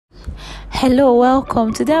Hello,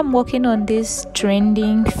 welcome. Today I'm working on this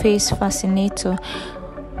trending face fascinator.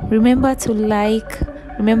 Remember to like,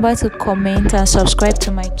 remember to comment and subscribe to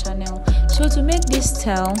my channel. So to make this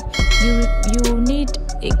style, you need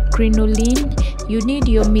a crinoline, you need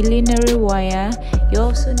your millinery wire, you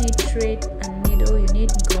also need thread and needle, you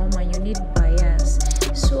need gum, and you need bias.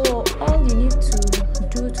 So all you need to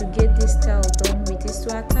do to get this style done with is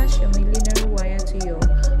to attach your millinery wire to your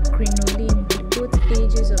crinoline with both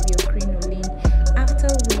edges of your crinoline, after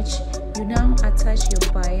which you now attach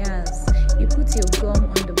your bias. You put your gum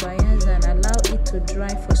on the bias and allow it to dry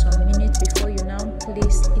for some minutes before you now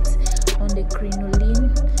place it on the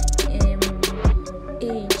crinoline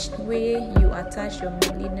edge where you attach your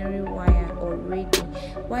millinery wire already.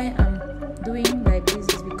 Why I'm doing like this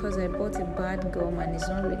is because I bought a bad gum and it's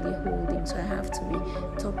not really holding, so I have to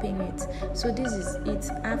be topping it. So this is it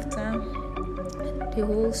after the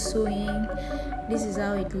whole sewing. This is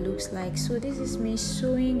how it looks like. So this is me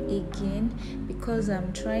sewing again because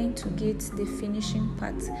I'm trying to get the finishing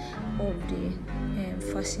part of the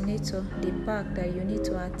fascinator, the back that you need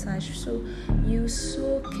to attach. So you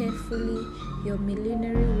sew carefully your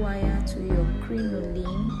millinery wire to your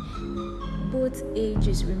crinoline, both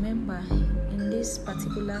edges. Remember, in this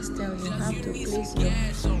particular style you have to place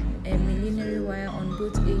your millinery wire on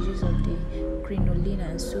both edges of the crinoline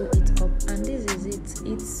and sew it up, and this is it,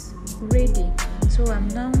 it's ready. So I'm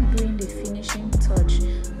now doing the finishing touch,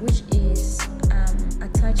 which is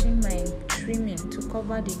attaching my trimming to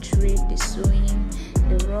cover the thread, the sewing,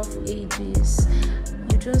 the rough edges.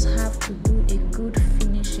 You just have to do a good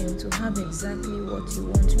finishing to have exactly what you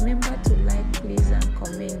want. Remember to like, please, and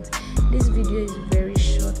comment. This video is very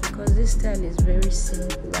short because this style is very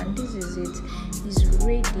simple, and this is it, it's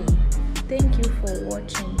ready. Thank you for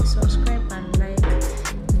watching.